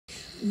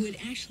would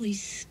actually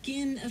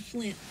skin a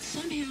flint,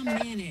 somehow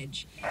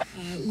manage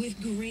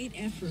with great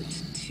effort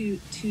to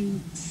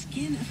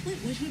skin a flint,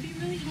 which would be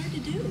really hard to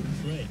do.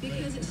 Right.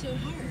 Because it's so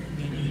hard.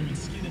 They would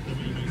skin it the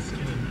way you would skin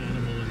an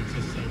animal and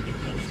just the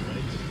pelts,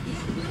 right? Yeah,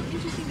 well,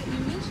 interesting that you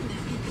mentioned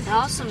that.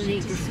 That's some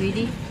neat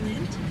graffiti.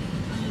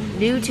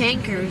 New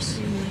tankers.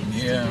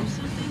 Yeah.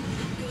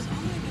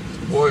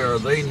 Boy, are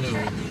they new.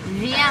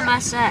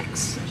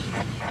 BNSFs.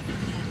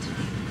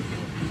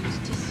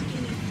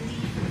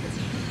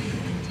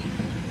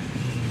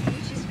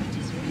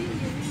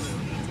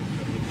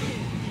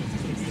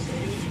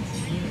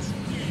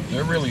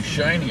 They're really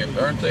shiny,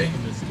 aren't they?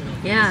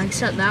 Yeah,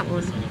 except that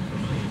one.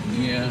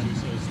 Yeah.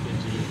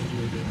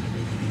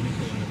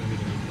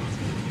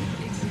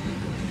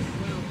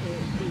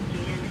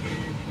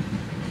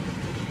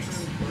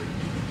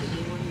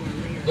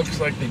 Looks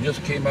like they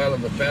just came out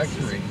of the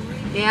factory.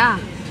 Yeah.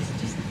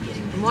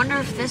 I wonder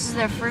if this is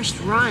their first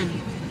run.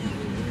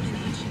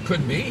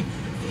 Could be.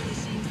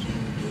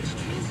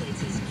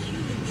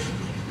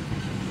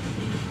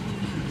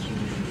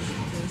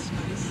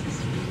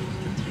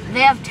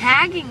 They have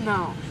tagging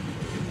though.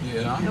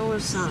 Yeah. There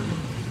was some.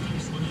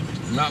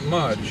 Not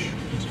much.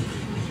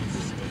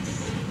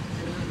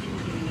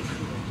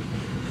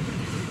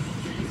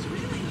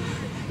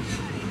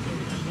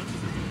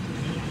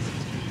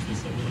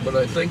 But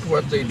I think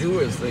what they do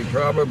is they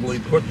probably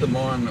put them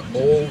on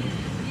old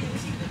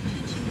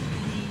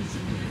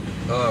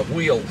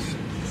wheels,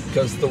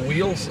 because the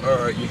wheels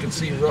are, you can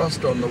see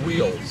rust on the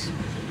wheels.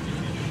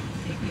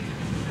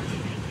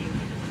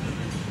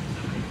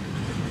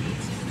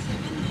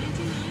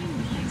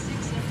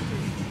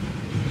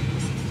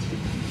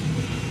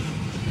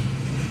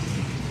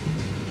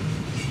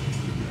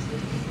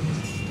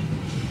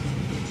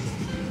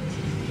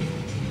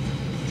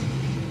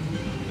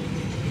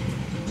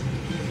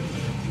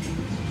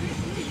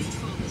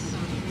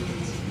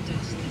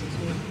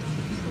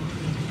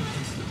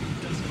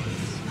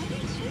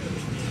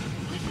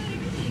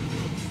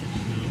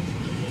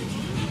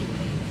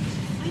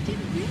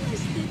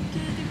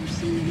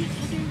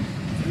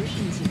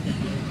 Versions of that,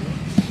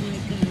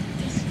 like